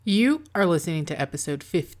You are listening to episode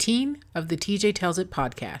 15 of the TJ Tells It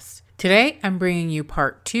podcast. Today, I'm bringing you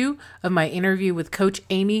part 2 of my interview with Coach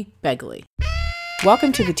Amy Begley.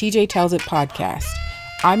 Welcome to the TJ Tells It podcast.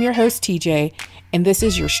 I'm your host, TJ, and this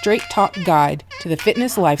is your straight talk guide to the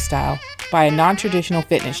fitness lifestyle by a non-traditional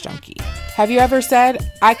fitness junkie. Have you ever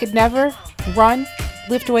said, I could never run,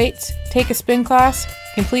 lift weights, take a spin class,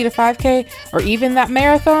 complete a 5K, or even that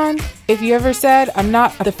marathon? If you ever said, I'm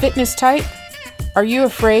not the fitness type, are you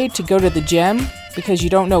afraid to go to the gym because you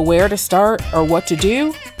don't know where to start or what to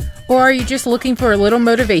do? Or are you just looking for a little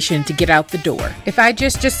motivation to get out the door? If I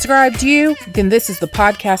just described you, then this is the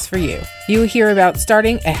podcast for you. You will hear about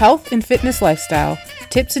starting a health and fitness lifestyle,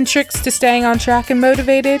 tips and tricks to staying on track and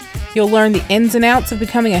motivated. You'll learn the ins and outs of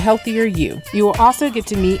becoming a healthier you. You will also get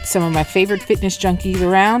to meet some of my favorite fitness junkies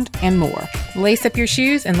around and more. Lace up your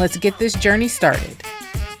shoes and let's get this journey started.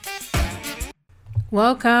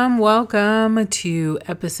 Welcome to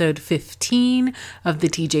episode 15 of the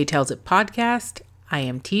TJ Tells It podcast. I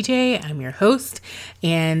am TJ, I'm your host,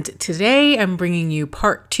 and today I'm bringing you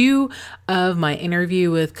part 2 of my interview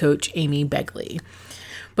with Coach Amy Begley.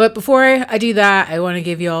 But before I do that, I want to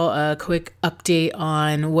give you all a quick update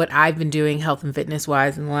on what I've been doing health and fitness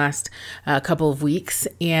wise in the last couple of weeks.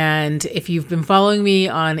 And if you've been following me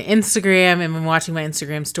on Instagram and been watching my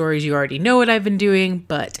Instagram stories, you already know what I've been doing.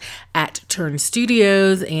 But at Turn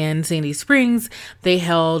Studios and Sandy Springs, they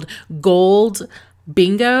held Gold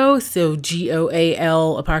Bingo, so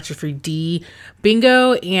GOAL''D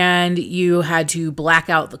bingo, and you had to black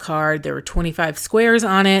out the card. There were 25 squares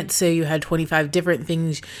on it, so you had 25 different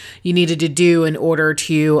things you needed to do in order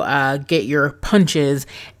to get your punches,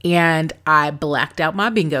 and I blacked out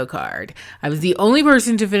my bingo card. I was the only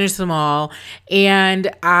person to finish them all,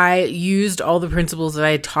 and I used all the principles that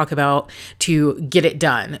I talk about to get it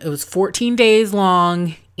done. It was 14 days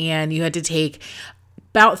long, and you had to take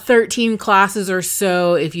about 13 classes or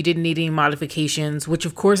so if you didn't need any modifications, which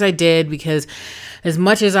of course I did, because as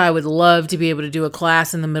much as I would love to be able to do a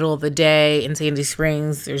class in the middle of the day in Sandy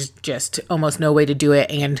Springs, there's just almost no way to do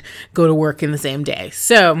it and go to work in the same day.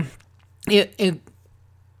 So it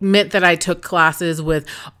meant that I took classes with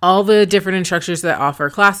all the different instructors that offer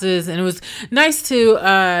classes, and it was nice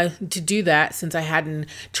to do that since I hadn't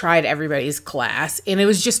tried everybody's class, and it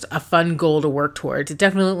was just a fun goal to work towards. It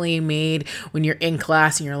definitely made when you're in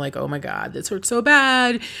class and you're like, oh my god, this hurts so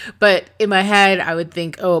bad, but in my head I would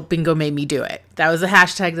think, oh, bingo made me do it. That was a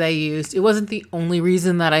hashtag that I used. It wasn't the only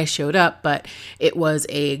reason that I showed up, but it was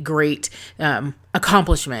a great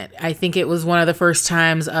accomplishment. I think it was one of the first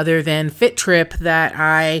times other than Fit Trip that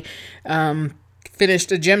I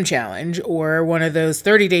finished a gym challenge or one of those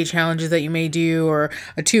 30-day challenges that you may do or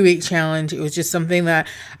a 2-week challenge. It was just something that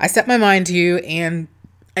I set my mind to and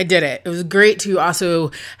I did it. It was great to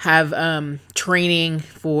also have training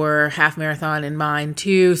for half marathon in mind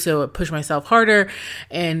too, so it pushed myself harder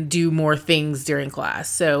and do more things during class.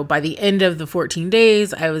 So by the end of the 14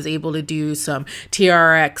 days, I was able to do some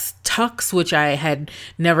TRX tucks, which I had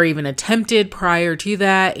never even attempted prior to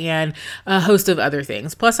that, and a host of other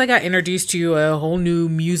things. Plus, I got introduced to a whole new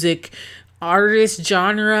music artist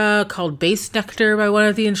genre called Bass Nectar by one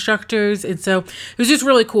of the instructors, and so it was just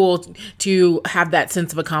really cool to have that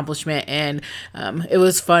sense of accomplishment, and it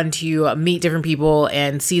was fun to meet different people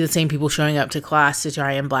and see the same people showing up to class to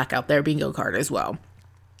try and black out their bingo card as well.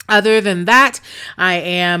 Other than that, I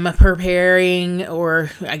am preparing, or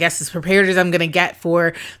I guess as prepared as I'm going to get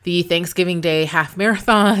for the Thanksgiving Day half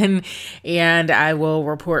marathon, and I will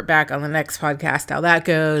report back on the next podcast how that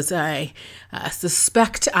goes. I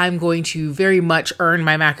suspect I'm going to very much earn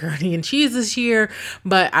my macaroni and cheese this year,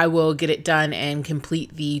 but I will get it done and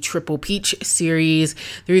complete the Triple Peach series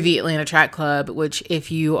through the Atlanta Track Club, which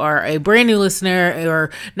if you are a brand new listener or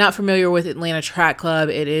not familiar with Atlanta Track Club,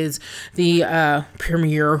 it is the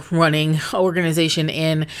premier running organization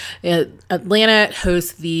in Atlanta. It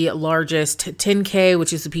hosts the largest 10K,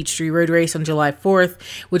 which is the Peachtree Road Race on July 4th,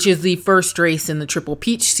 which is the first race in the Triple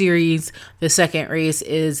Peach series. The second race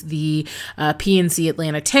is the PNC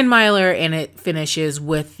Atlanta 10 miler, and it finishes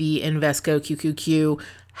with the Invesco QQQ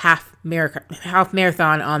half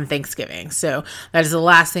marathon on Thanksgiving. So that is the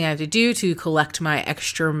last thing I have to do to collect my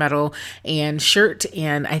extra medal and shirt.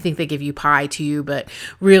 And I think they give you pie too, but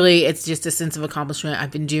really it's just a sense of accomplishment. I've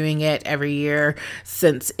been doing it every year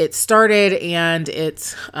since it started, and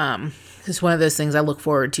it's one of those things I look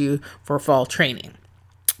forward to for fall training.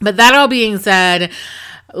 But that all being said,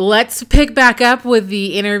 Let's pick back up with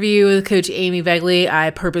the interview with Coach Amy Begley.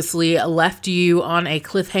 I purposely left you on a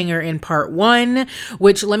cliffhanger in part 1,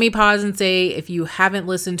 which let me pause and say, if you haven't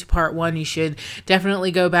listened to part 1, you should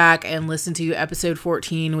definitely go back and listen to episode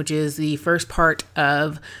 14, which is the first part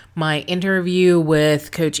of my interview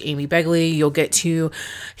with Coach Amy Begley. You'll get to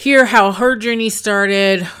hear how her journey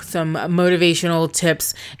started, some motivational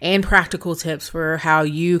tips and practical tips for how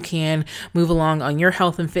you can move along on your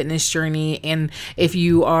health and fitness journey. And if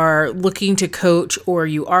you are looking to coach or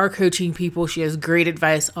you are coaching people, she has great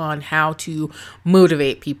advice on how to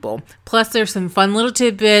motivate people. Plus, there's some fun little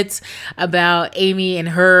tidbits about Amy and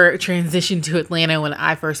her transition to Atlanta when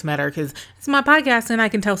I first met her, because it's my podcast and I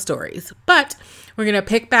can tell stories. But we're going to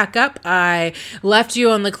pick back up. I left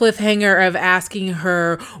you on the cliffhanger of asking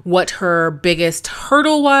her what her biggest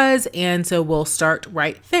hurdle was, and so we'll start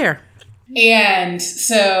right there. And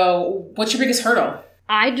so, what's your biggest hurdle?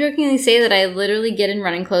 I jokingly say that I literally get in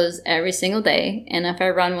running clothes every single day, and if I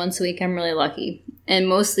run once a week, I'm really lucky. And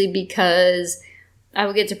mostly because I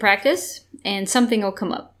will get to practice, and something will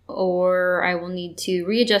come up, or I will need to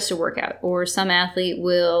readjust a workout, or some athlete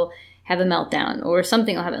will have a meltdown, or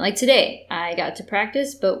something will happen. Like today, I got to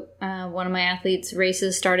practice, but one of my athletes'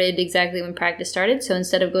 races started exactly when practice started. So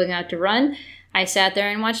instead of going out to run, I sat there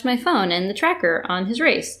and watched my phone and the tracker on his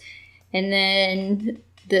race. And then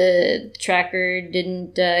the tracker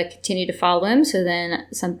didn't continue to follow him. So then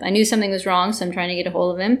I knew something was wrong, so I'm trying to get a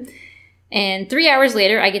hold of him. And 3 hours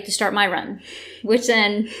later, I get to start my run, which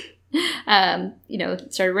then,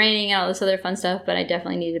 it started raining and all this other fun stuff, but I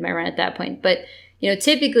definitely needed my run at that point. But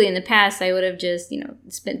typically in the past, I would have just,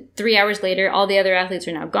 spent 3 hours later. All the other athletes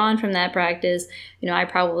are now gone from that practice. I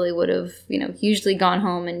probably would have, usually gone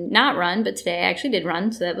home and not run. But today I actually did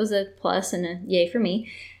run. So that was a plus and a yay for me.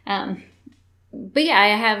 But yeah, I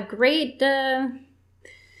have great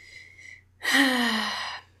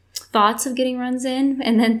thoughts of getting runs in,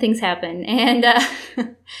 and then things happen. And,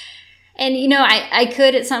 I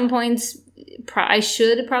could at some points, I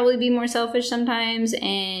should probably be more selfish sometimes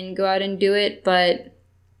and go out and do it, but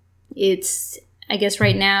I guess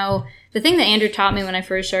right now, the thing that Andrew taught me when I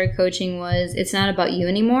first started coaching was it's not about you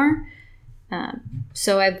anymore.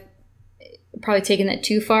 So I've probably taken that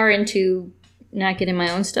too far into not getting my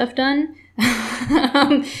own stuff done,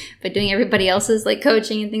 but doing everybody else's like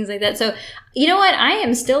coaching and things like that. So you know what? I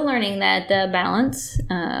am still learning that balance,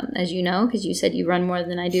 as you know, because you said you run more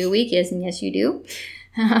than I do a week. Yes, and yes, you do.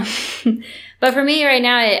 But for me right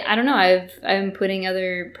now, I don't know. I'm putting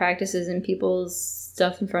other practices and people's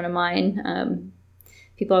stuff in front of mine.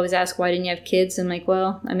 People always ask, why didn't you have kids? I'm like,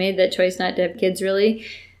 well, I made that choice not to have kids, really.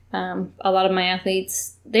 A lot of my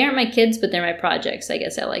athletes, they aren't my kids, but they're my projects, I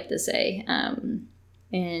guess I like to say.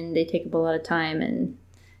 And they take up a lot of time, and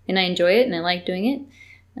I enjoy it, and I like doing it.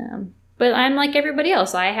 But I'm like everybody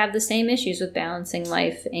else. I have the same issues with balancing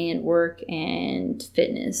life and work and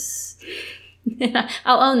fitness.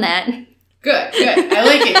 I'll own that. Good. I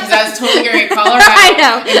like it, because I was totally going to call her out I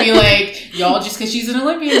know. and be like, y'all, just because she's an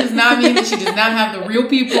Olympian does not mean that she does not have the real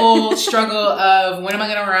people struggle of when am I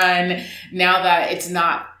going to run, now that it's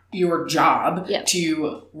not your job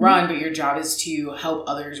to run, but your job is to help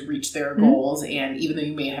others reach their goals, and even though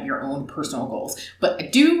you may have your own personal goals. But I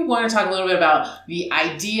do want to talk a little bit about the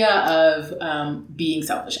idea of being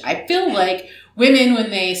selfish. I feel like women, when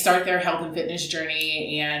they start their health and fitness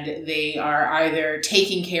journey and they are either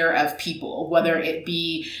taking care of people, whether it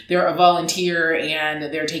be they're a volunteer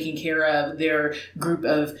and they're taking care of their group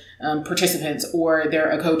of participants, or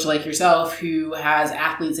they're a coach like yourself who has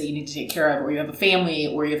athletes that you need to take care of, or you have a family,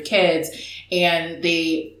 or you have kids, and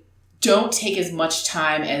they don't take as much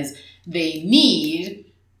time as they need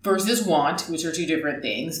versus want, which are two different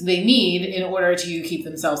things, they need in order to keep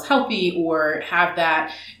themselves healthy or have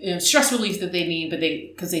that stress relief that they need, but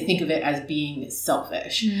because they think of it as being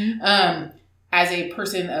selfish. Mm-hmm. As a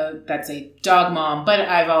person that's a dog mom, but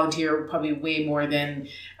I volunteer probably way more than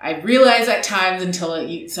I realize at times until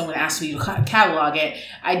someone asks me to catalog it.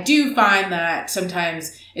 I do find that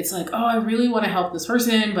sometimes it's like, oh, I really want to help this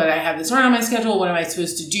person, but I have this run on my schedule. What am I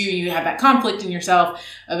supposed to do? You have that conflict in yourself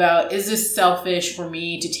about, is this selfish for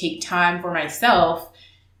me to take time for myself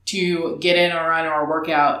to get in a run or a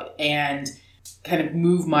workout and kind of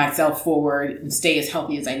move myself forward and stay as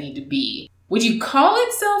healthy as I need to be? Would you call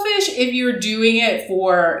it selfish if you're doing it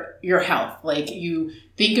for your health? Like, you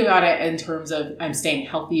think about it in terms of I'm staying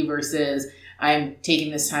healthy versus I'm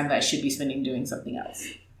taking this time that I should be spending doing something else.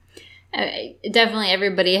 Definitely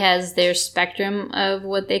everybody has their spectrum of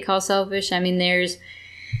what they call selfish. I mean, there's,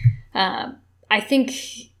 I think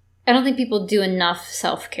I don't think people do enough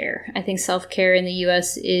self-care. I think self-care in the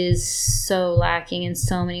U.S. is so lacking in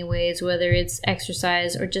so many ways, whether it's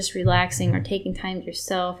exercise or just relaxing or taking time to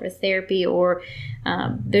yourself or therapy, or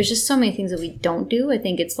there's just so many things that we don't do. I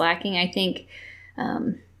think it's lacking. I think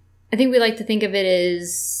we like to think of it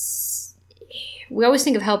as, we always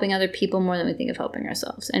think of helping other people more than we think of helping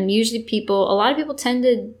ourselves. And usually a lot of people tend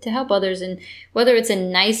to help others, and whether it's a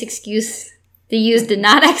nice excuse to use to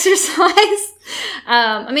not exercise.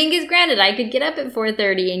 I mean, because granted, I could get up at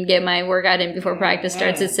 4:30 and get my workout in before practice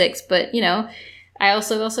starts at 6, but I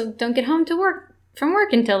also don't get home from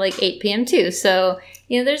work until like 8 p.m. too. So,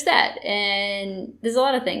 there's that. And there's a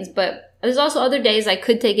lot of things, but there's also other days I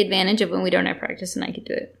could take advantage of when we don't have practice and I could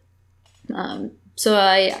do it. So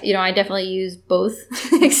I definitely use both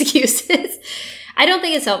excuses. I don't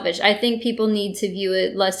think it's selfish. I think people need to view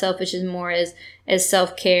it less selfish and more as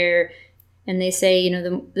self-care. And they say,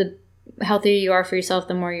 the healthier you are for yourself,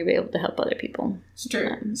 the more you'll be able to help other people. It's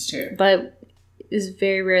true. It's true. But it's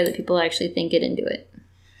very rare that people actually think it and do it.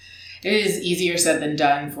 It is easier said than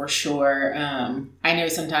done, for sure. I know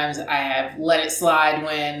sometimes I have let it slide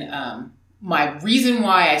when my reason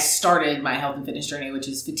why I started my health and fitness journey, which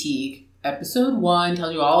is fatigue. Episode 1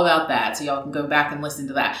 tells you all about that, so y'all can go back and listen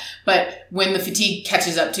to that. But when the fatigue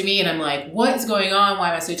catches up to me and I'm like, what is going on? Why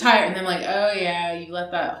am I so tired? And then I'm like, oh yeah, you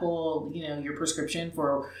let that whole, your prescription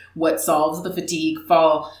for what solves the fatigue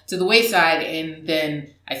fall to the wayside. And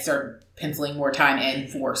then I start penciling more time in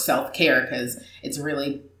for self-care, because it's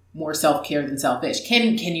really more self-care than selfish.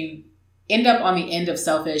 Can you end up on the end of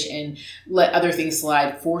selfish and let other things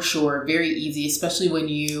slide? For sure. Very easy, especially when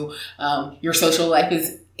your social life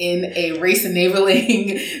is in a race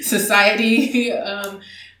enabling society.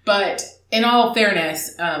 But in all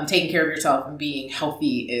fairness, taking care of yourself and being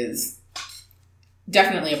healthy is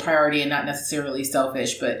definitely a priority and not necessarily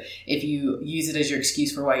selfish. But if you use it as your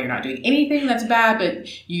excuse for why you're not doing anything, that's bad. But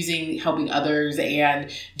helping others and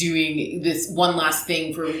doing this one last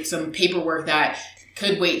thing for some paperwork that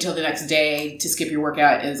could wait till the next day to skip your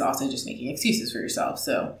workout is also just making excuses for yourself.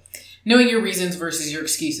 So knowing your reasons versus your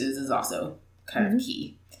excuses is also kind of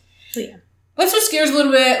key. Oh, yeah. Let's switch gears a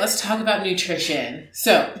little bit. Let's talk about nutrition.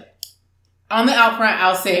 So on the out front,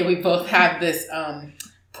 I'll say we both have this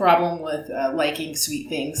problem with liking sweet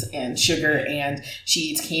things and sugar, and she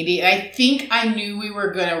eats candy. And I think I knew we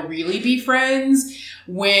were going to really be friends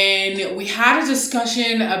when we had a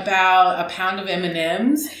discussion about a pound of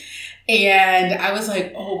M&Ms. And I was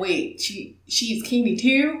like, oh, wait, she eats candy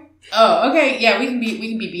too? Oh, okay. Yeah, we can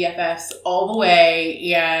be BFFs all the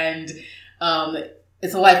way. And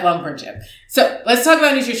it's a lifelong friendship. So let's talk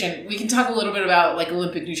about nutrition. We can talk a little bit about like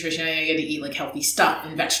Olympic nutrition. I know you get to eat like healthy stuff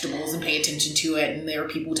and vegetables and pay attention to it. And there are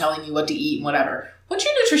people telling you what to eat and whatever. What's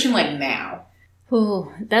your nutrition like now?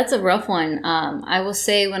 Oh, that's a rough one. I will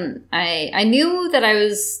say when I knew that I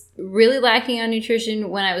was really lacking on nutrition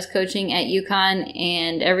when I was coaching at UConn,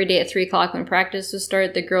 and every day at 3:00 when practice would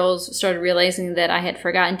start, the girls started realizing that I had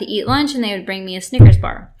forgotten to eat lunch and they would bring me a Snickers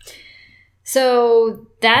bar. So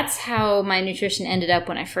that's how my nutrition ended up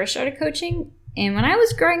when I first started coaching. And when I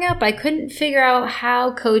was growing up, I couldn't figure out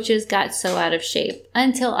how coaches got so out of shape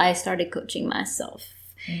until I started coaching myself.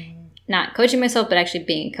 Not coaching myself, but actually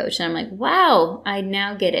being a coach. And I'm like, wow, I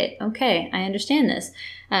now get it. Okay, I understand this.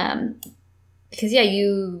 Because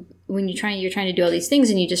when you're trying to do all these things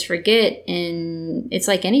and you just forget, and it's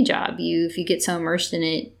like any job. If you get so immersed in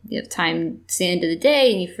it, you have time to the end of the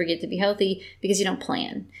day and you forget to be healthy because you don't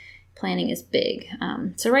plan. Planning is big.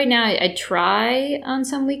 So right now I try on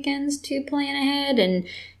some weekends to plan ahead and,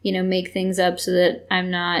 make things up so that I'm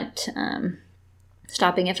not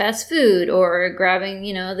stopping at fast food or grabbing,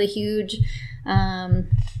 the huge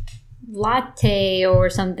latte or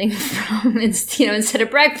something from instead of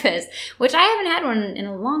breakfast, which I haven't had one in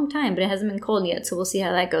a long time, but it hasn't been cold yet. So we'll see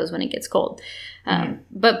how that goes when it gets cold.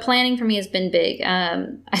 But planning for me has been big.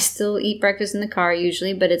 I still eat breakfast in the car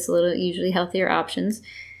usually, but it's usually healthier options.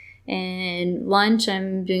 And lunch,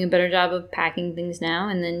 I'm doing a better job of packing things now.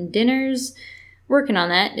 And then dinners, working on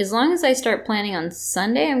that. As long as I start planning on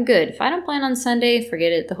Sunday, I'm good. If I don't plan on Sunday,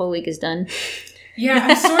 forget it. The whole week is done.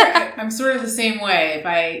 Yeah, I'm sort of the same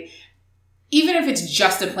way. Even if it's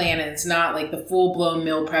just a plan and it's not like the full-blown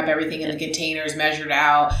meal prep, everything in the containers measured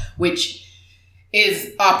out, which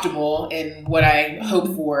is optimal in what I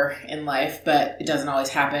hope for in life, but it doesn't always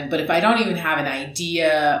happen. But if I don't even have an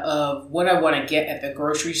idea of what I want to get at the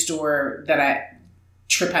grocery store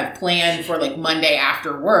trip I've planned for like Monday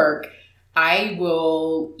after work, I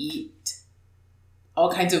will eat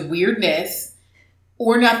all kinds of weirdness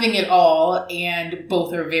or nothing at all, and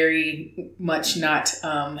both are very much not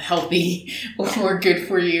healthy or good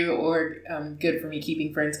for you or good for me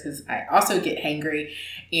keeping friends, because I also get hangry,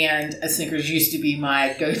 and a Snickers used to be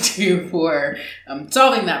my go-to for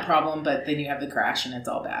solving that problem, but then you have the crash and it's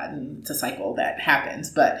all bad, and it's a cycle that happens.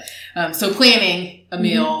 But so planning a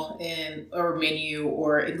meal or menu,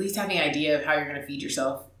 or at least having an idea of how you're going to feed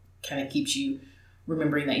yourself, kind of keeps you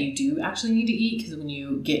remembering that you do actually need to eat, because when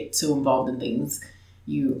you get so involved in things,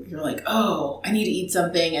 you're like, oh, I need to eat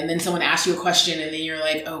something. And then someone asks you a question and then you're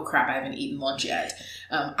like, oh crap, I haven't eaten lunch yet.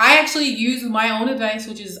 I actually use my own advice,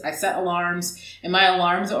 which is I set alarms, and my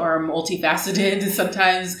alarms are multifaceted.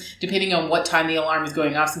 Sometimes, depending on what time the alarm is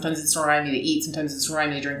going off, sometimes it's to remind me to eat, sometimes it's to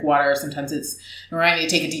remind me to drink water, sometimes it's to remind me to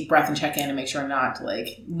take a deep breath and check in and make sure I'm not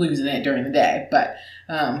like losing it during the day. But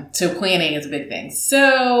so planning is a big thing.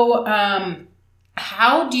 So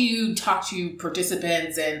how do you talk to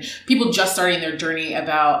participants and people just starting their journey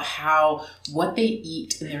about how what they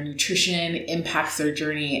eat and their nutrition impacts their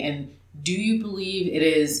journey? And do you believe it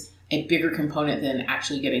is a bigger component than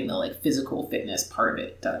actually getting the like physical fitness part of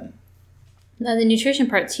it done? No, the nutrition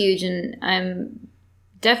part's huge, and I'm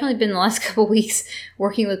definitely been the last couple of weeks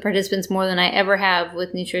working with participants more than I ever have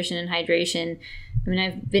with nutrition and hydration. I mean,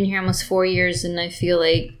 I've been here almost 4 years, and I feel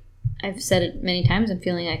like I've said it many times, I'm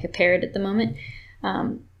feeling like a parrot at the moment.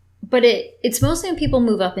 But it's mostly when people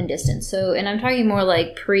move up in distance. So, and I'm talking more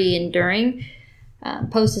like pre and during.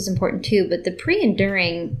 Post is important too, but the pre and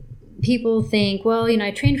during, people think, well, you know,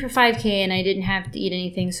 I trained for 5K and I didn't have to eat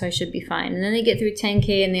anything, so I should be fine. And then they get through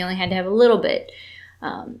 10K and they only had to have a little bit.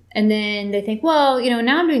 And then they think, well, you know,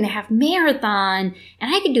 now I'm doing the half marathon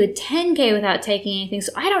and I can do a 10K without taking anything,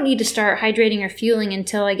 so I don't need to start hydrating or fueling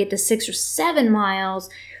until I get to 6 or 7 miles.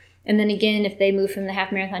 And then again, if they move from the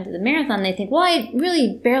half marathon to the marathon, they think, well, I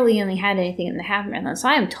really barely only had anything in the half marathon, so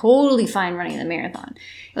I am totally fine running the marathon.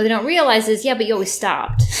 What they don't realize is, yeah, but you always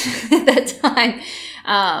stopped at that time.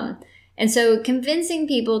 And so convincing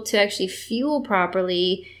people to actually fuel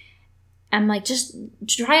properly, I'm like, just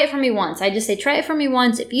try it for me once. I just say, try it for me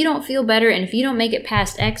once. If you don't feel better and if you don't make it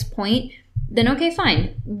past X point, then okay,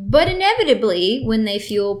 fine. But inevitably, when they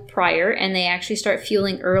fuel prior and they actually start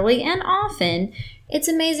fueling early and often, it's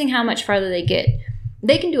amazing how much farther they get.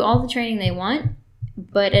 They can do all the training they want,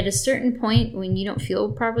 but at a certain point, when you don't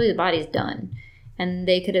fuel properly, the body's done. And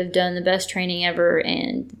they could have done the best training ever,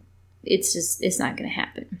 and it's not going to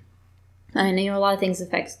happen. I know a lot of things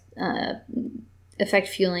affect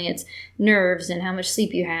fueling. It's nerves and how much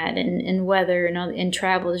sleep you had, and weather and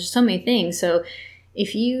travel. There's so many things. So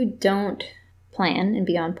if you don't plan and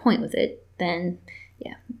be on point with it, then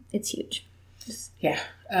yeah, it's huge. Yeah.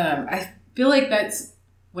 I feel like that's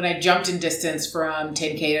when I jumped in distance from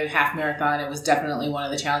 10K to half marathon, it was definitely one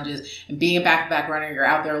of the challenges. And being a back-to-back runner, you're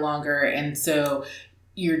out there longer. And so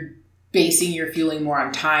you're basing your fueling more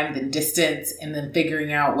on time than distance, and then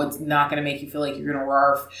figuring out what's not going to make you feel like you're going to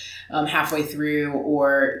RARF halfway through,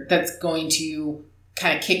 or that's going to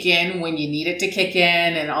kind of kick in when you need it to kick in.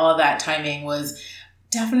 And all of that timing was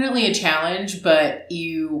definitely a challenge, but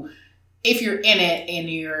if you're in it and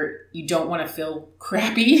you don't want to feel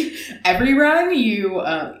crappy every run,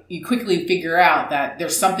 you quickly figure out that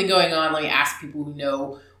there's something going on. Let me ask people who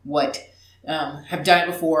know what, have done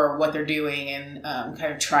it before, what they're doing, and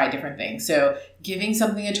kind of try different things. So giving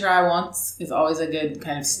something a try once is always a good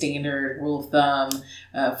kind of standard rule of thumb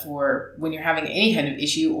for when you're having any kind of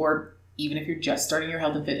issue, or even if you're just starting your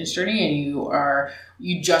health and fitness journey and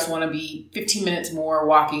you just want to be 15 minutes more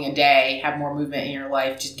walking a day, have more movement in your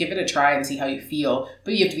life, just give it a try and see how you feel.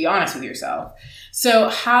 But you have to be honest with yourself. So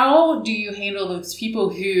how do you handle those people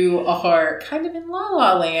who are kind of in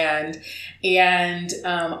la-la land and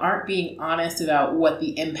aren't being honest about what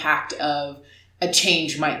the impact of a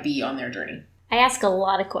change might be on their journey? I ask a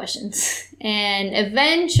lot of questions, and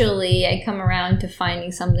eventually I come around to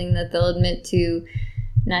finding something that they'll admit to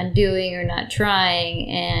not doing or not trying.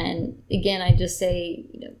 And again, I just say,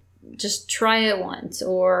 just try it once,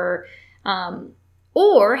 or half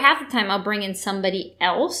the time I'll bring in somebody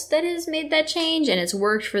else that has made that change and it's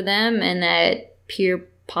worked for them, and that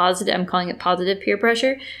I'm calling it positive peer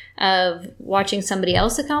pressure of watching somebody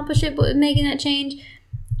else accomplish it, but making that change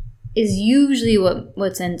is usually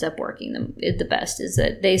what ends up working the best, is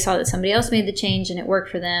that they saw that somebody else made the change and it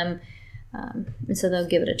worked for them. And so they'll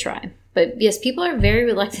give it a try. But yes, people are very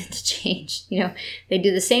reluctant to change. They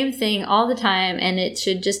do the same thing all the time, and it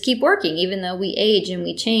should just keep working, even though we age and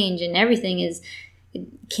we change and it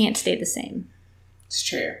can't stay the same. It's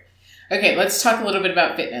true. Okay, let's talk a little bit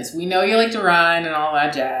about fitness. We know you like to run and all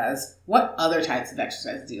that jazz. What other types of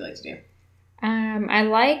exercises do you like to do? I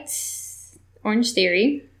liked Orange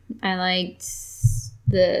Theory. I liked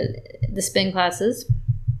the spin classes.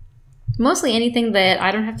 Mostly anything that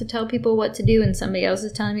I don't have to tell people what to do and somebody else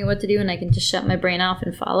is telling me what to do and I can just shut my brain off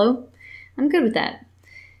and follow. I'm good with that.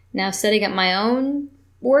 Now, setting up my own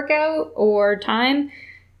workout or time,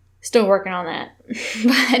 still working on that.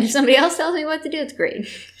 But if somebody else tells me what to do, it's great.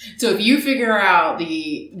 So if you figure out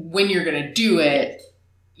when you're going to do it,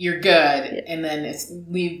 you're good. Yeah. And then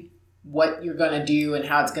leave what you're going to do and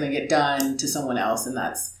how it's going to get done to someone else. And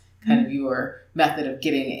that's kind of your method of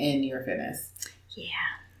getting in your fitness. Yeah.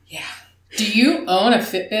 Yeah. Do you own a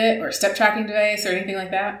Fitbit or step tracking device or anything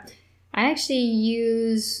like that? I actually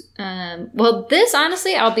use, this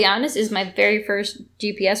honestly, I'll be honest, is my very first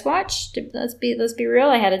GPS watch. Let's be real.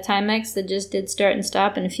 I had a Timex that just did start and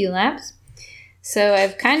stop in a few laps. So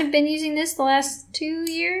I've kind of been using this the last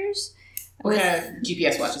 2 years. What kind of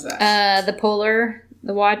GPS watch is that? The Polar,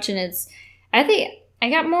 the watch, and I think I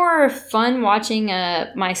got more fun watching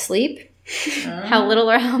my sleep, how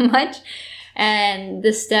little or how much, and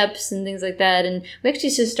the steps and things like that. And we actually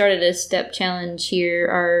just started a step challenge here.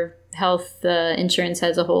 Our health insurance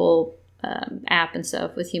has a whole app and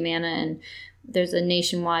stuff with Humana, and there's a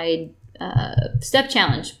nationwide step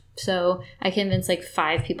challenge. So I convinced like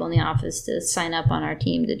 5 people in the office to sign up on our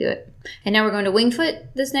team to do it. And now we're going to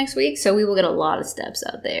Wingfoot this next week, so we will get a lot of steps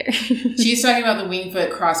out there. She's talking about the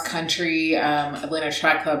Wingfoot cross country Atlanta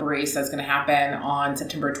Track Club race that's going to happen on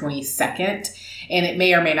September 22nd. And it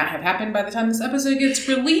may or may not have happened by the time this episode gets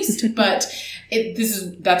released, but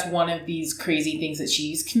that's one of these crazy things that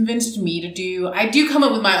she's convinced me to do. I do come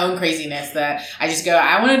up with my own craziness that I just go,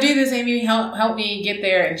 I want to do this, Amy, help me get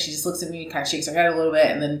there. And she just looks at me, kind of shakes her head a little bit,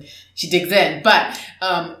 and then she digs in. But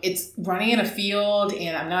it's running in a field,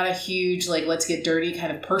 and I'm not a huge, let's get dirty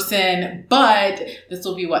kind of person, but this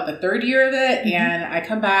will be, the 3rd year of it? Mm-hmm. And I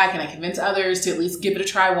come back and I convince others to at least give it a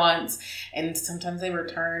try once. And sometimes they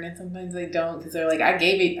return and sometimes they don't because they're like, I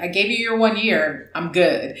gave you your 1 year. I'm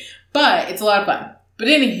good. But it's a lot of fun. But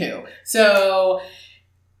anywho, so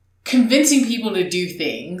convincing people to do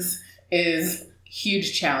things is a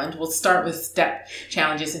huge challenge. We'll start with step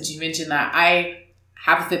challenges since you mentioned that. I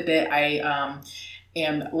have a Fitbit. I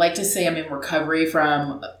like to say I'm in recovery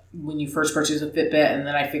from when you first purchase a Fitbit, and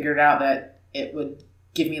then I figured out that it would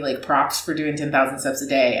give me props for doing 10,000 steps a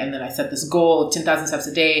day. And then I set this goal of 10,000 steps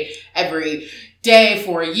a day every day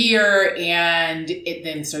for a year, and it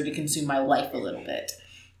then started to consume my life a little bit.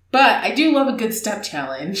 But I do love a good step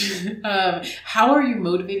challenge. How are you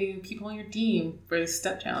motivating people on your team for this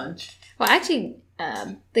step challenge? Well, actually,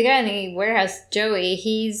 the guy in the warehouse, Joey,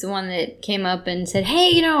 he's the one that came up and said,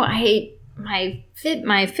 hey, my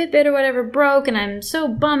Fitbit or whatever broke, and I'm so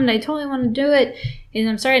bummed. I totally want to do it, and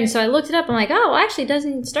I'm sorry. And so I looked it up. I'm like, oh, well, actually, it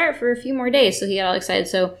doesn't start for a few more days. So he got all excited.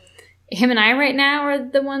 So him and I right now are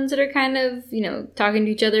the ones that are kind of, talking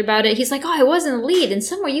to each other about it. He's like, oh, I was in the lead, and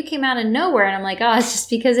somewhere you came out of nowhere. And I'm like, oh, it's just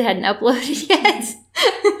because it hadn't uploaded yet.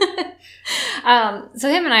 So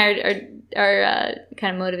him and I are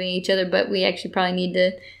kind of motivating each other, but we actually probably need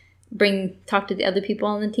to talk to the other people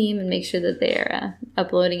on the team and make sure that they're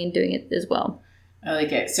uploading and doing it as well. I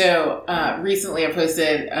like it. So recently I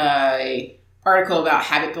posted an article about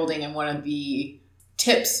habit building, and one of the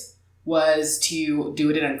tips was to do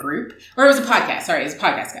it in a group. Or it was a podcast. Sorry, it was a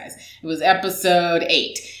podcast, guys. It was episode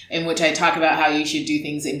 8, in which I talk about how you should do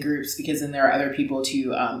things in groups because then there are other people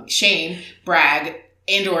to shame, brag,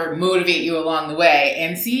 and or motivate you along the way.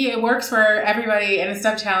 And see, it works for everybody in a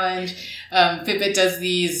step challenge. Fitbit does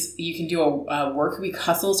these. You can do a work week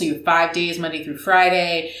hustle. So you have 5 days, Monday through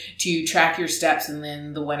Friday, to track your steps. And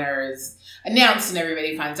then the winner is announced and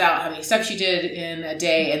everybody finds out how many steps you did in a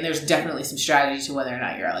day. And there's definitely some strategy to whether or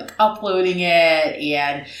not you're uploading it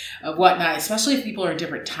and whatnot, especially if people are in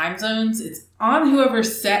different time zones. It's on whoever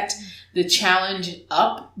set the challenge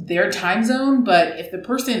up, their time zone. But if the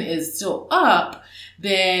person is still up,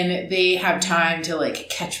 then they have time to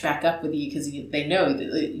catch back up with you because they know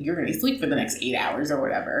that you're going to sleep for the next 8 hours or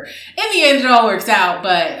whatever. In the end, it all works out,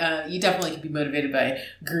 but you definitely can be motivated by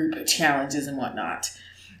group challenges and whatnot.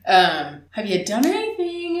 Have you done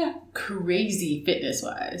anything crazy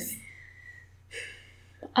fitness-wise?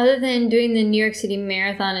 Other than doing the New York City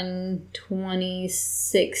Marathon in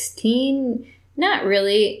 2016, not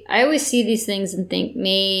really. I always see these things and think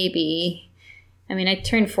maybe. I mean, I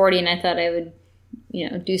turned 40 and I thought I would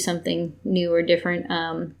do something new or different.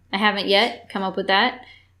 I haven't yet come up with that.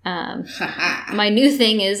 My new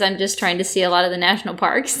thing is I'm just trying to see a lot of the national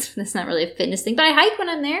parks. That's not really a fitness thing, but I hike when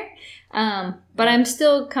I'm there. But I'm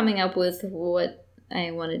still coming up with what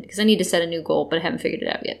I wanted, because I need to set a new goal, but I haven't figured it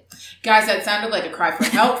out yet. Guys, that sounded like a cry for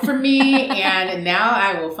help from me. And now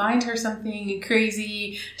I will find her something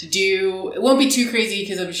crazy to do. It won't be too crazy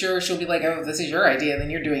because I'm sure she'll be like, oh, if this is your idea, then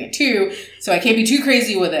you're doing it too. So I can't be too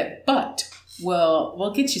crazy with it. But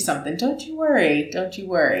we'll get you something. Don't you worry. Don't you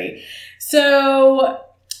worry. So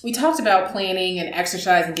we talked about planning and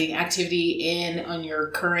exercise and getting activity in on your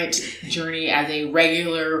current journey as a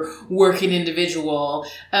regular working individual.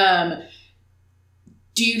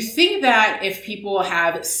 Do you think that if people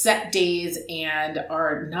have set days and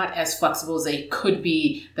are not as flexible as they could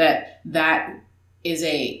be, that is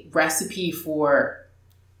a recipe for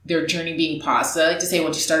their journey being paused? So I like to say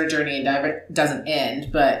once you start a journey, it never doesn't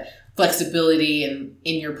end, but flexibility in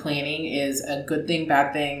your planning is a good thing,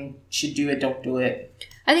 bad thing, should do it, don't do it.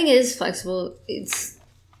 I think it is flexible.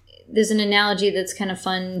 There's an analogy that's kind of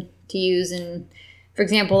fun to use. And for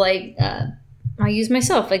example, like, I use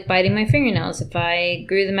myself, like biting my fingernails. If I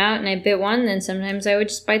grew them out and I bit one, then sometimes I would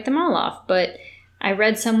just bite them all off. But I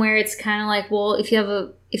read somewhere it's kind of like, well, if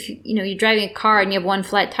you're driving a car and you have one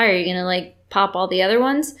flat tire, you're gonna like pop all the other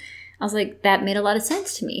ones. I was like, that made a lot of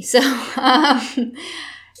sense to me. So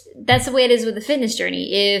that's the way it is with the fitness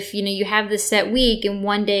journey. If you have this set week and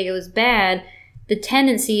one day goes bad, the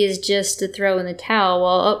tendency is just to throw in the towel.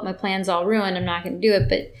 Well, oh, my plan's all ruined, I'm not going to do it.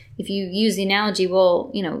 But if you use the analogy,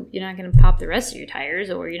 well, you're not going to pop the rest of your tires,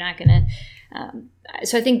 or you're not going to.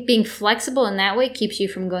 So I think being flexible in that way keeps you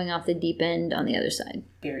from going off the deep end on the other side.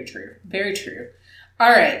 Very true. Very true.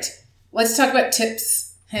 All right. Let's talk about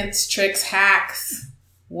tips, hints, tricks, hacks.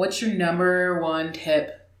 What's your number one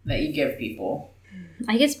tip that you give people?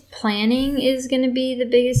 I guess planning is going to be the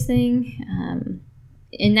biggest thing.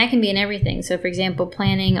 And that can be in everything. So, for example,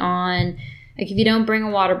 planning on, like, if you don't bring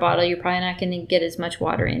a water bottle, you're probably not going to get as much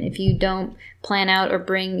water in. If you don't plan out or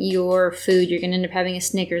bring your food, you're going to end up having a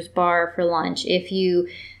Snickers bar for lunch. If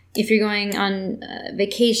you're going on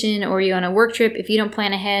vacation or you're on a work trip, if you don't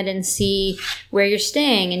plan ahead and see where you're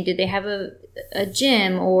staying and do they have a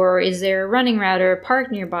gym, or is there a running route or a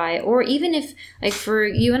park nearby, or even if, like for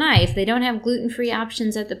you and I, if they don't have gluten-free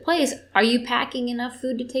options at the place, are you packing enough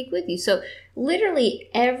food to take with you? So literally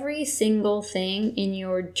every single thing in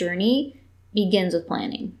your journey begins with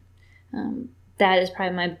planning. That is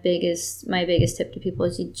probably my biggest tip to people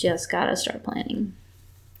is you just gotta start planning.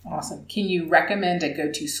 Awesome. Can you recommend a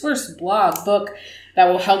go-to source, blog, book that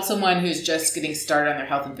will help someone who's just getting started on their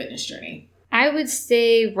health and fitness journey? I would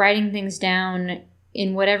say writing things down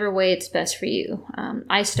in whatever way it's best for you.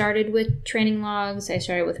 I started with training logs, I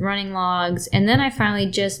started with running logs, and then I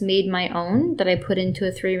finally just made my own that I put into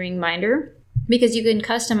a 3-ring binder, because you can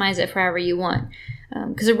customize it for however you want.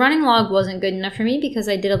 Because a running log wasn't good enough for me because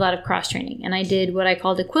I did a lot of cross training and I did what I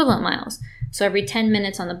called equivalent miles. So every 10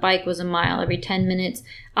 minutes on the bike was a mile. Every 10 minutes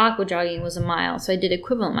aqua jogging was a mile. So I did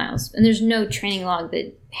equivalent miles. And there's no training log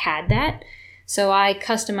that had that. So I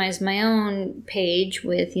customized my own page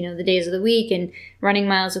with, the days of the week and running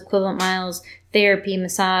miles, equivalent miles, therapy,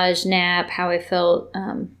 massage, nap, how I felt.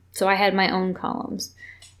 So I had my own columns.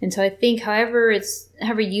 And so I think however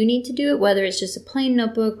you need to do it, whether it's just a plain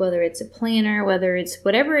notebook, whether it's a planner, whether it's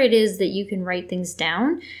whatever it is that you can write things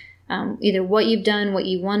down, either what you've done, what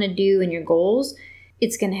you want to do, and your goals,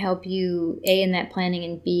 it's going to help you, A, in that planning,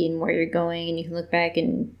 and B, in where you're going. And you can look back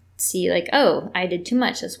and see like, oh, I did too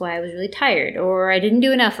much. That's why I was really tired. Or I didn't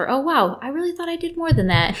do enough. Or, oh, wow, I really thought I did more than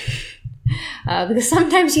that. Because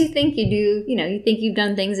sometimes you think you do, you think you've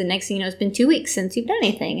done things, and next thing you know, it's been 2 weeks since you've done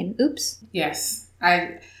anything. And oops. Yes.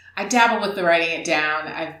 I dabble with the writing it down.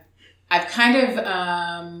 I've kind of,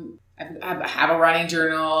 I have a running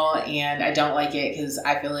journal, and I don't like it because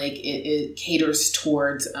I feel like it caters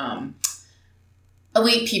towards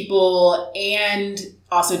elite people, and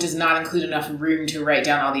also does not include enough room to write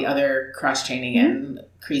down all the other cross training and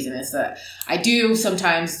craziness that I do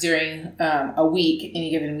sometimes during a week,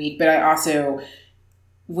 any given week. But I also,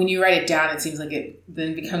 when you write it down, it seems like it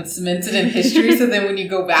then becomes cemented in history. So then when you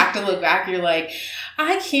go back to look back, you're like,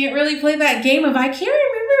 I can't really play that game of I can't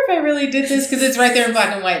remember if I really did this, because it's right there in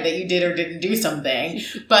black and white that you did or didn't do something.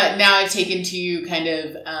 But now I've taken to kind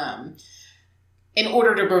of, in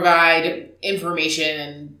order to provide information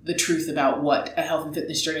and the truth about what a health and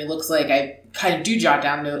fitness journey looks like, I kind of do jot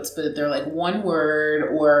down notes, but they're like one word,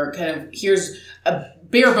 or kind of here's a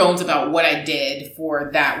bare bones about what I did for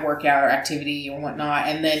that workout or activity or whatnot.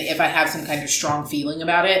 And then if I have some kind of strong feeling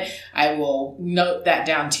about it, I will note that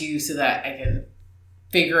down too, so that I can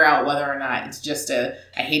figure out whether or not it's just I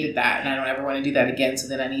hated that and I don't ever want to do that again. So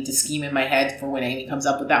then I need to scheme in my head for when Amy comes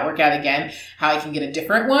up with that workout again, how I can get a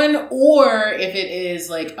different one. Or if it is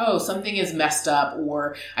like, oh, something is messed up,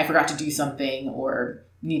 or I forgot to do something, or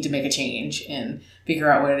need to make a change and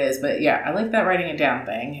figure out what it is. But yeah, I like that writing it down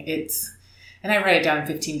thing. And I write it down in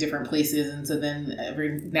 15 different places. And so then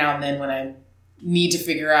every now and then when I need to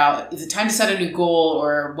figure out, is it time to set a new goal,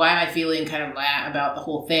 or why am I feeling kind of blah about the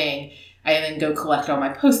whole thing? I then go collect all my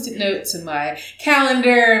Post-it notes and my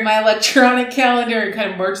calendar and my electronic calendar and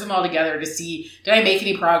kind of merge them all together to see, did I make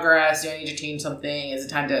any progress? Do I need to change something? Is it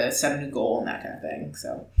time to set a new goal and that kind of thing?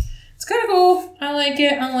 So it's kind of cool. I like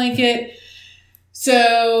it.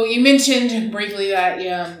 So you mentioned briefly that you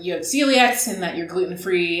have celiacs and that you're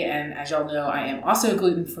gluten-free. And as y'all know, I am also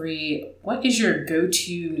gluten-free. What is your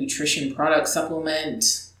go-to nutrition product,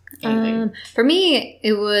 supplement, anything? For me,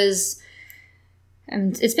 it was...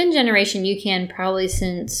 it's been Generation UCAN probably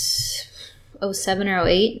since 07 or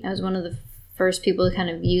 08. I was one of the first people to kind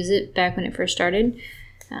of use it back when it first started.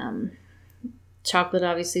 Chocolate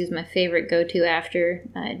obviously is my favorite go-to after.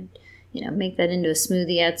 I'd make that into a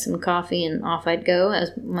smoothie, add some coffee, and off I'd go. That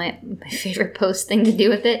was my favorite post thing to do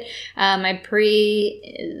with it. My pre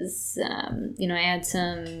is, I add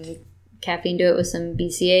some caffeine to it with some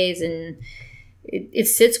BCAAs, and it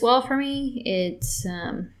sits well for me. It's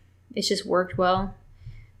just worked well.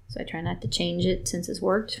 So I try not to change it since it's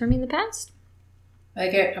worked for me in the past.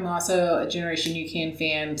 Like it. I'm also a Generation UCAN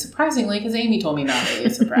fan, surprisingly, because Amy told me not to be a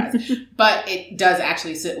surprise. But it does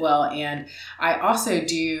actually sit well. And I also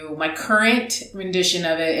do, my current rendition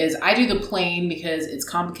of it is I do the plain because it's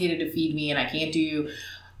complicated to feed me and I can't do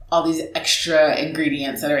all these extra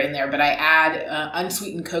ingredients that are in there. But I add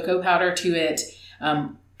unsweetened cocoa powder to it,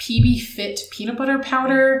 PB Fit peanut butter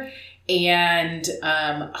powder, and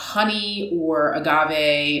honey or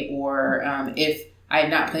agave, or if I have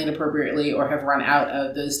not planned appropriately or have run out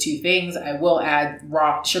of those two things, I will add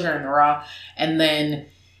raw sugar in the raw. And then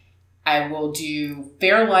I will do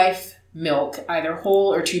Fairlife milk, either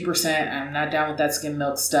whole or 2%. I'm not down with that skim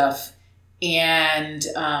milk stuff. And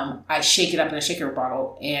I shake it up in a shaker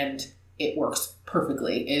bottle and it works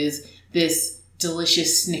perfectly. It is this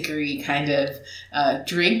delicious, snickery kind of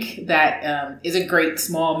drink that is a great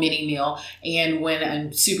small mini meal. And when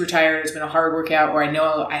I'm super tired, it's been a hard workout, or I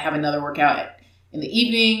know I have another workout in the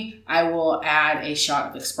evening, I will add a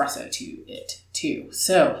shot of espresso to it too.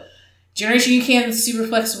 So Generation UCAN is super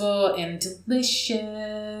flexible and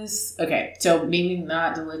delicious. Okay, so maybe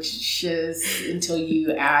not delicious until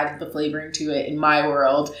you add the flavoring to it in my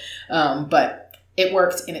world. But it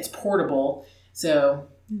works and it's portable. So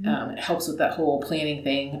it helps with that whole planning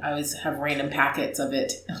thing. I always have random packets of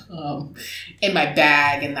it in my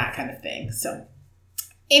bag and that kind of thing. So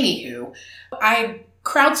anywho, I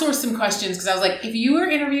crowdsourced some questions because I was like, if you were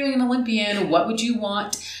interviewing an Olympian, what would you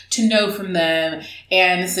want to know from them?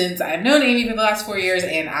 And since I've known Amy for the last 4 years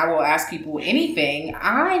and I will ask people anything,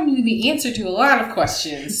 I knew the answer to a lot of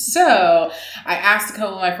questions. So I asked a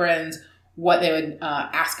couple of my friends what they would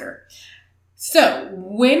ask her. So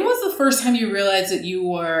when was the first time you realized that you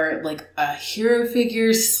were like a hero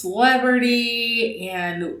figure, celebrity,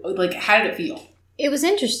 and like how did it feel? It was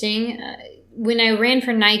interesting. When I ran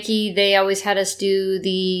for Nike, they always had us do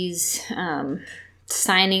these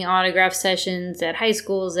signing autograph sessions at high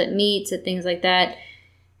schools, at meets, at things like that.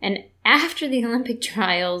 And after the Olympic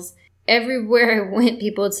trials, everywhere I went,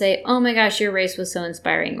 people would say, oh my gosh, your race was so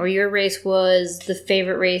inspiring. Or your race was the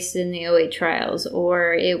favorite race in the 08 trials.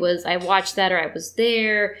 Or it was, I watched that, or I was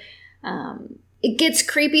there. It gets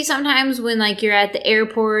creepy sometimes when like you're at the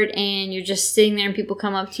airport and you're just sitting there and people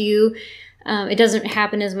come up to you. It doesn't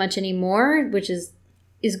happen as much anymore, which is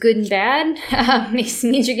good and bad. It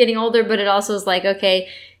means you're getting older, but it also is like, okay,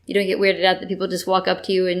 you don't get weirded out that people just walk up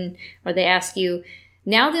to you or they ask you.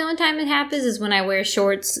 Now the only time it happens is when I wear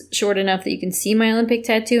shorts short enough that you can see my Olympic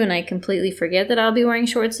tattoo, and I completely forget that I'll be wearing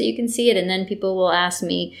shorts so you can see it, and then people will ask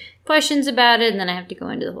me questions about it, and then I have to go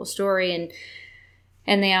into the whole story,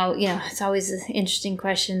 and they all, it's always interesting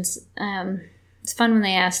questions. It's fun when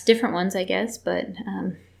they ask different ones, I guess, but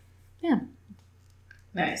yeah.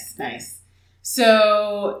 Nice.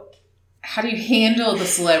 So how do you handle the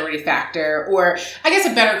celebrity factor? Or I guess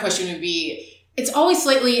a better question would be, it's always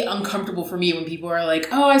slightly uncomfortable for me when people are like,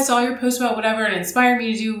 oh, I saw your post about whatever and it inspired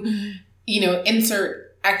me to do,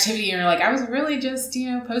 insert activity. And you're like, I was really just,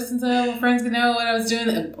 posting so my friends could know what I was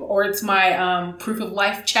doing. Or it's my proof of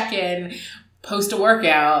life check-in, post a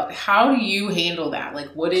workout. How do you handle that? Like,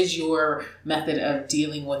 what is your method of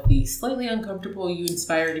dealing with the slightly uncomfortable, you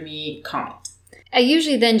inspired me comment? I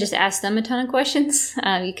usually then just ask them a ton of questions.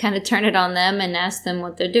 You kind of turn it on them and ask them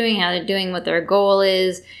what they're doing, how they're doing, what their goal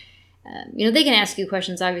is. They can ask you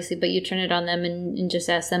questions, obviously, but you turn it on them and just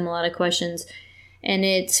ask them a lot of questions. And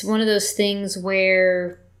it's one of those things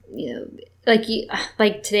where, like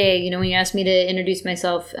today, when you asked me to introduce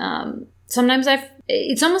myself, sometimes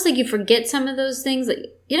it's almost like you forget some of those things.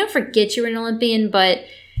 Like, you don't forget you're an Olympian, but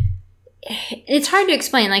it's hard to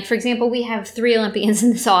explain. Like, for example, we have 3 Olympians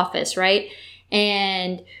in this office, right?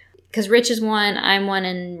 And because Rich is one, I'm one,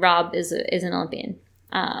 and Rob is an Olympian.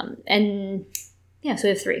 And yeah, so we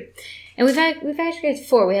have 3. And we've actually had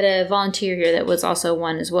 4. We had a volunteer here that was also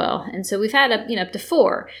one as well. And so we've had up to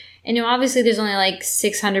 4. And obviously there's only like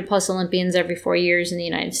 600 plus Olympians every 4 years in the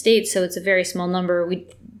United States, so it's a very small number.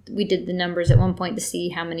 We did the numbers at one point to see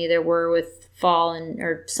how many there were with fall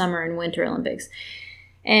or summer and winter Olympics.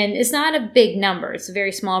 And it's not a big number. It's a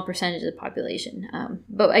very small percentage of the population.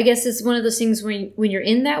 But I guess it's one of those things when you're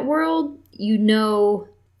in that world, you know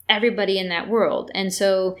everybody in that world. And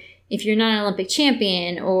so if you're not an Olympic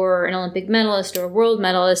champion or an Olympic medalist or a world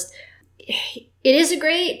medalist, it is a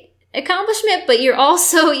great accomplishment, but you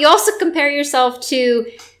also compare yourself to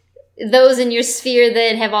those in your sphere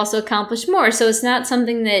that have also accomplished more. So it's not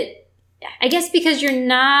something that, I guess because you're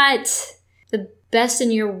not the best in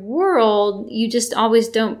your world, you just always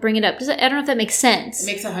don't bring it up. I don't know if that makes sense. It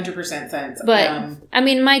makes 100% sense. But I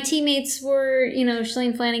mean, my teammates were,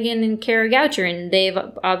 Shalane Flanagan and Kara Goucher, and they've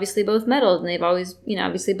obviously both medaled, and they've always,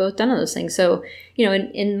 obviously both done all those things. So,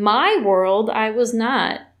 in my world, I was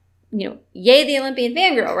not, yay the Olympian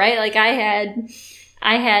fangirl, right? Like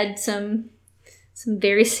I had some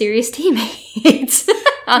very serious teammates.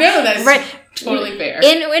 No, that's right. Totally fair.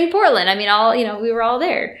 In Portland, I mean, we were all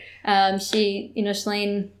there.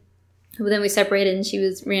 Shalane, then we separated, and she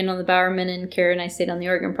ran on the Bowerman, and Kara and I stayed on the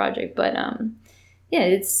Oregon project. But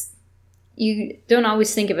yeah, you don't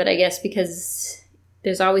always think of it, I guess, because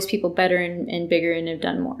there's always people better and bigger and have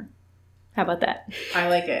done more. How about that? I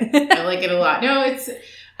like it. I like it a lot. No,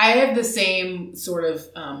 I have the same sort of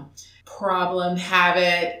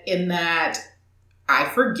habit in that I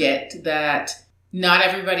forget that not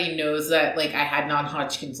everybody knows that, like, I had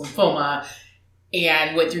non-Hodgkin's lymphoma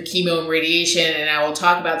and went through chemo and radiation, and I will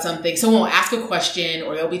talk about something. Someone will ask a question,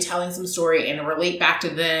 or they'll be telling some story, and relate back to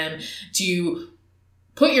them, to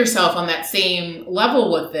put yourself on that same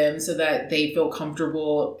level with them so that they feel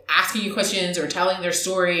comfortable asking you questions or telling their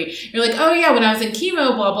story. You're like, oh yeah, when I was in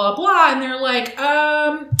chemo, blah, blah, blah. And they're like,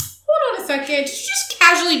 hold on a second. Just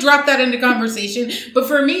casually drop that into conversation. But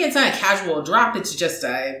for me, it's not a casual drop. It's just,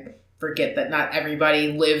 I forget that not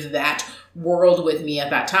everybody lived that world with me at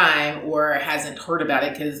that time or hasn't heard about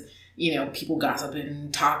it because, people gossip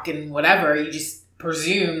and talk and whatever. You just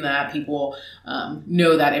presume that people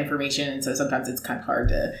know that information, and so sometimes it's kind of hard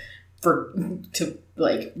to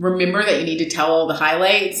remember that you need to tell all the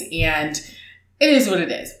highlights, and it is what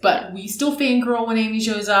it is. But we still fangirl when Amy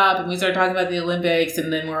shows up and we start talking about the Olympics,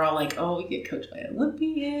 and then we're all like, oh, we get coached by an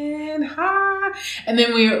Olympian, ha! And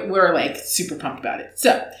then we're like super pumped about it.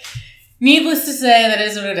 So needless to say, that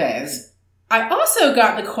is what it is. I also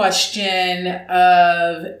got the question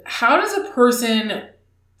of, how does a person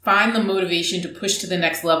find the motivation to push to the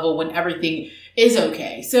next level when everything is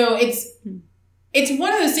okay? So it's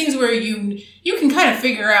one of those things where you can kind of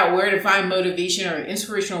figure out where to find motivation or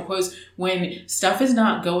inspirational quotes when stuff is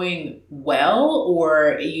not going well,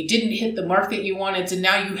 or you didn't hit the mark that you wanted. So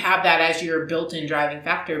now you have that as your built-in driving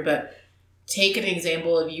factor. But take an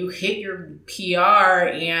example of, you hit your PR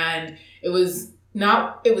and it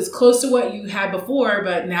was close to what you had before,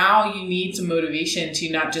 but now you need some motivation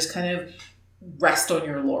to not just kind of rest on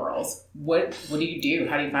your laurels. What do you do?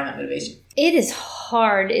 How do you find that motivation? It is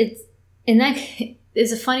hard. It's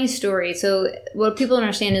a funny story. So what people don't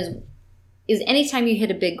understand is anytime you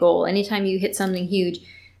hit a big goal, anytime you hit something huge,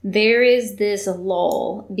 there is this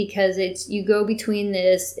lull, because you go between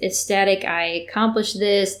this ecstatic, I accomplished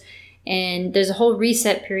this, and there's a whole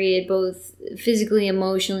reset period, both physically,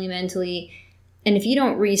 emotionally, mentally. And if you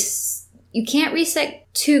don't you can't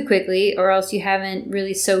reset too quickly, or else you haven't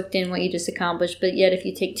really soaked in what you just accomplished. But yet, if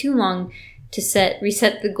you take too long to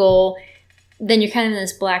reset the goal, then you're kind of in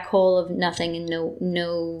this black hole of nothing and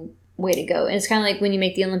no way to go. And it's kind of like when you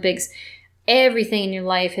make the Olympics, everything in your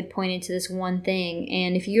life had pointed to this one thing.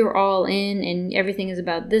 And if you're all in and everything is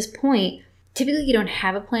about this point, typically you don't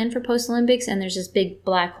have a plan for post-Olympics, and there's this big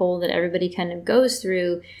black hole that everybody kind of goes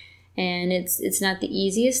through. And it's not the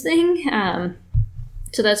easiest thing.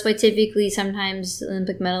 So that's why typically sometimes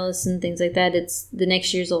Olympic medalists and things like that, it's the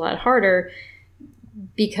next year's a lot harder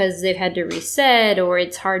because they've had to reset, or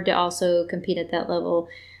it's hard to also compete at that level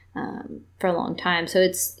for a long time.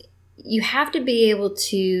 So you have to be able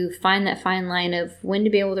to find that fine line of when to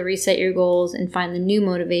be able to reset your goals and find the new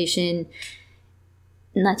motivation.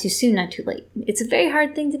 Not too soon, not too late. It's a very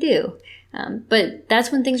hard thing to do. But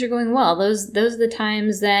that's when things are going well. Those are the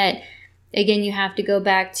times that, again, you have to go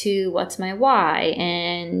back to what's my why,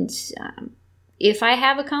 and if I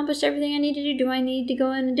have accomplished everything I need to do I need to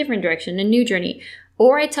go in a different direction, a new journey?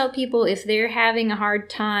 Or I tell people if they're having a hard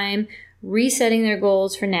time resetting their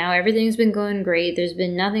goals for now, everything's been going great, there's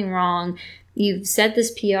been nothing wrong, you've set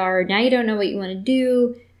this PR, now you don't know what you want to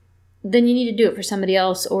do, then you need to do it for somebody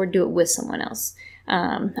else or do it with someone else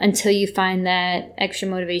until you find that extra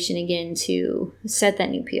motivation again to set that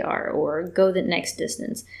new PR or go the next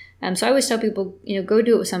distance. So I always tell people, go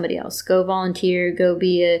do it with somebody else. Go volunteer, go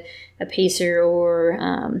be a pacer,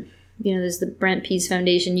 or there's the Brent Peace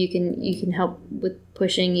Foundation. You can help with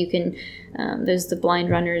pushing. You can there's the blind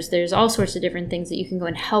runners. There's all sorts of different things that you can go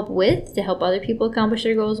and help with to help other people accomplish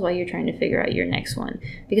their goals while you're trying to figure out your next one.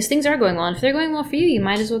 Because things are going well. And if they're going well for you, you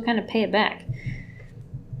might as well kind of pay it back.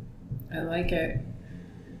 I like it.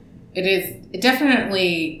 It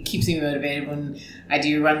definitely keeps me motivated when I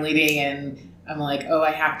do run leading, and I'm like,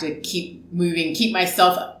 I have to keep moving, keep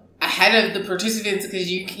myself ahead of the participants, because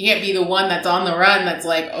you can't be the one that's on the run that's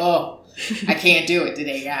like, I can't do it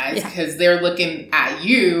today, guys, because they're looking at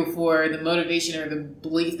you for the motivation or the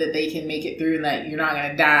belief that they can make it through and that you're not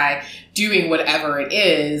going to die doing whatever it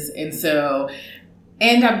is.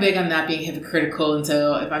 And I'm big on not being hypocritical. And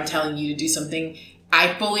so if I'm telling you to do something,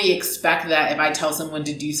 I fully expect that if I tell someone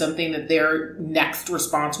to do something, that their next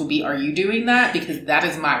response will be, are you doing that? Because that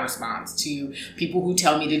is my response to people who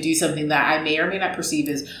tell me to do something that I may or may not perceive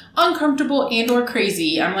as uncomfortable and or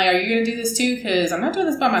crazy. I'm like, are you going to do this too? Because I'm not doing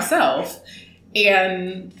this by myself.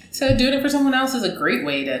 And so doing it for someone else is a great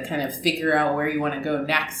way to kind of figure out where you want to go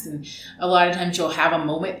next. And a lot of times you'll have a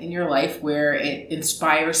moment in your life where it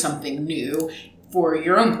inspires something new for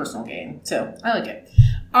your own personal gain. So I like it.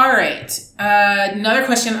 All right. Another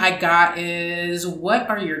question I got is, what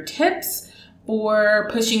are your tips for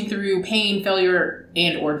pushing through pain, failure,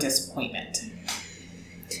 and or disappointment?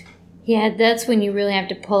 Yeah, that's when you really have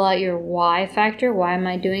to pull out your why factor. Why am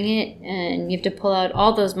I doing it? And you have to pull out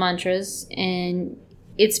all those mantras, and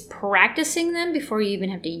it's practicing them before you even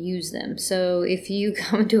have to use them. So if you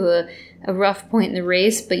come to a rough point in the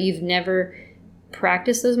race, but you've never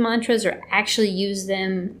practiced those mantras or actually use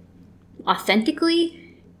them authentically,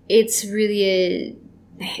 it's really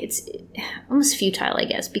it's almost futile, I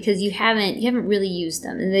guess, because you haven't really used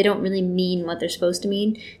them, and they don't really mean what they're supposed to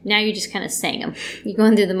mean. Now you're just kind of saying them. You're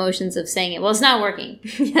going through the motions of saying it. Well, it's not working.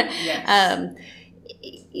 Yes.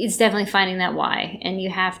 It's definitely finding that why, and you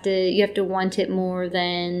have to want it more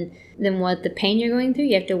than what the pain you're going through.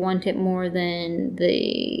 You have to want it more than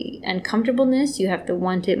the uncomfortableness. You have to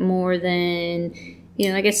want it more than,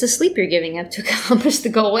 I guess, the sleep you're giving up to accomplish the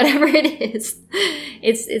goal, whatever it is.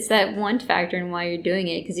 It's that want factor and why you're doing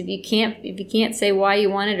it. Because if you can't say why you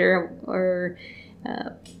want it, or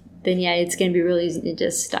then it's going to be really easy to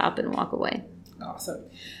just stop and walk away. Awesome.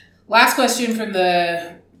 Last question from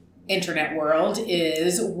the internet world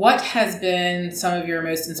is, what has been some of your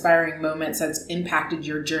most inspiring moments that's impacted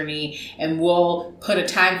your journey? And we'll put a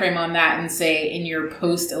time frame on that and say in your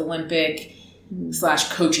post-Olympic /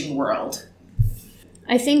 coaching world.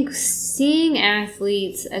 I think seeing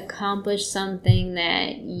athletes accomplish something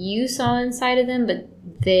that you saw inside of them, but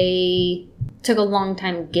they took a long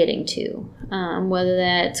time getting to, whether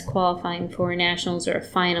that's qualifying for nationals or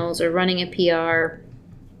finals or running a PR.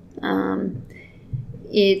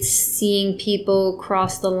 It's seeing people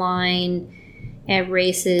cross the line at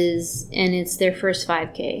races and it's their first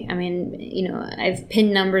 5K. I mean, I've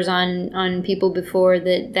pinned numbers on people before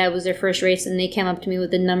that was their first race, and they came up to me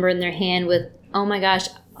with a number in their hand with, oh my gosh,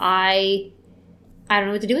 I don't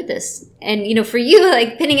know what to do with this. And, for you,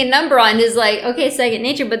 like, pinning a number on is like, okay, second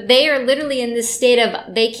nature, but they are literally in this state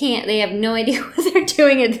of, they have no idea what they're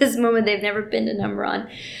doing at this moment. They've never pinned a number on.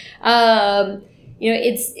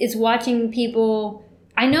 It's watching people.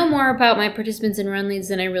 I know more about my participants in Run Leads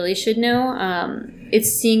than I really should know.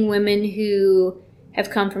 It's seeing women who have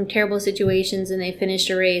come from terrible situations and they finished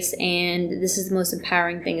a race, and this is the most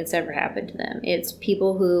empowering thing that's ever happened to them. It's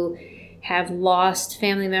people who have lost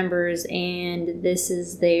family members, and this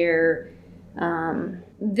is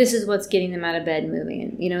what's getting them out of bed and moving.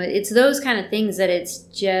 And, it's those kind of things that it's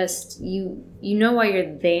just, you know why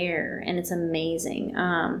you're there, and it's amazing.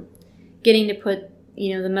 Getting to put,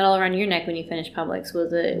 the medal around your neck when you finish Publix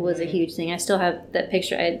was a huge thing. I still have that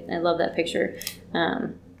picture. I love that picture.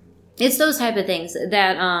 It's those type of things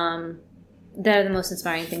that are the most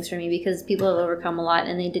inspiring things for me, because people have overcome a lot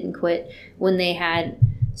and they didn't quit when they had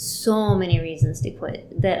so many reasons to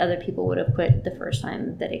quit that other people would have quit the first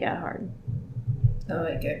time that it got hard. I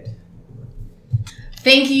like it.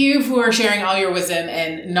 Thank you for sharing all your wisdom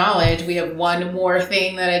and knowledge. We have one more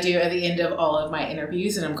thing that I do at the end of all of my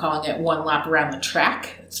interviews, and I'm calling it One Lap Around the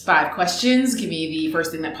Track. It's 5 questions. Give me the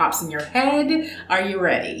first thing that pops in your head. Are you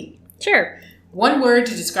ready? Sure. One word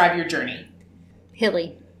to describe your journey.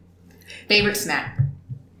 Hilly. Favorite snack.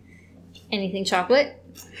 Anything chocolate.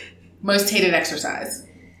 Most hated exercise.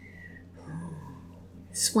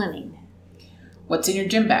 Swimming. What's in your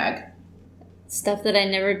gym bag? Stuff that I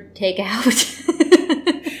never take out.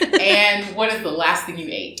 And what is the last thing you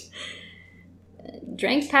ate?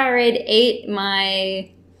 Drank Powerade,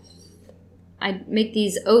 I make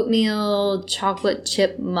these oatmeal chocolate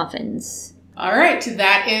chip muffins. All right,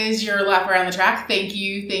 that is your lap around the track. Thank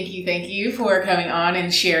you for coming on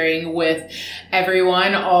and sharing with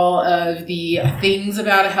everyone all of the things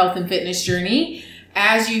about a health and fitness journey.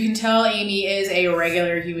 As you can tell, Amy is a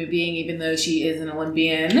regular human being, even though she is an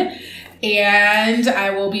Olympian. And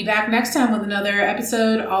I will be back next time with another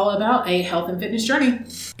episode all about a health and fitness journey.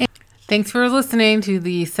 Thanks for listening to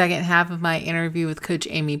the second half of my interview with Coach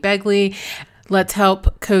Amy Begley. Let's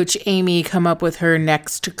help Coach Amy come up with her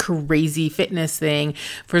next crazy fitness thing.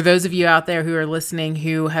 For those of you out there who are listening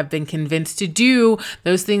who have been convinced to do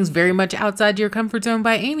those things very much outside your comfort zone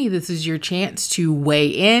by Amy, this is your chance to weigh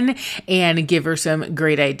in and give her some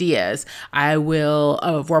great ideas. I will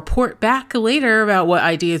report back later about what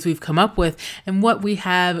ideas we've come up with and what we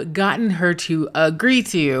have gotten her to agree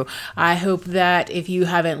to. I hope that if you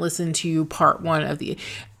haven't listened to part 1 of the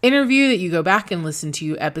interview, that you go back and listen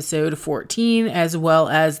to episode 14 as well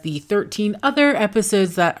as the 13 other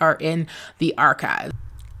episodes that are in the archive.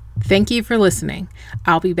 Thank you for listening.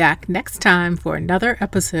 I'll be back next time for another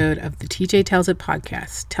episode of the TJ Tells It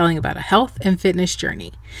podcast, telling about a health and fitness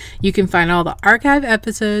journey. You can find all the archive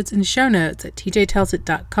episodes and show notes at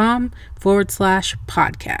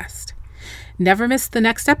tjtellsit.com/podcast. Never miss the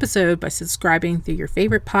next episode by subscribing through your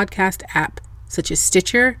favorite podcast app, such as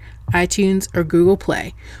Stitcher, iTunes, or Google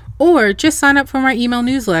Play, or just sign up for my email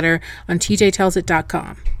newsletter on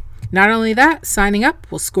tjtellsit.com. Not only that, signing up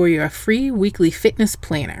will score you a free weekly fitness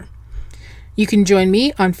planner. You can join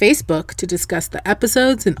me on Facebook to discuss the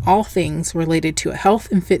episodes and all things related to a health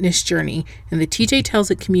and fitness journey in the TJ Tells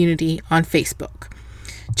It community on Facebook.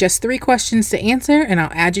 Just 3 questions to answer and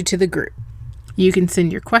I'll add you to the group. You can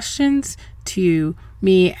send your questions to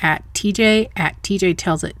me at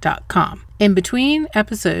tj@tjtellsit.com. In between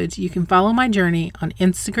episodes, you can follow my journey on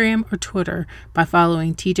Instagram or Twitter by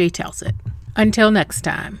following TJ Tells It. Until next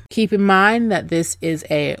time, keep in mind that this is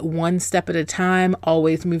a one step at a time,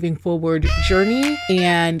 always moving forward journey,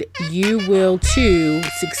 and you will too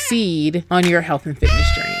succeed on your health and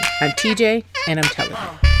fitness journey. I'm TJ, and I'm telling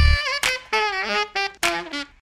you.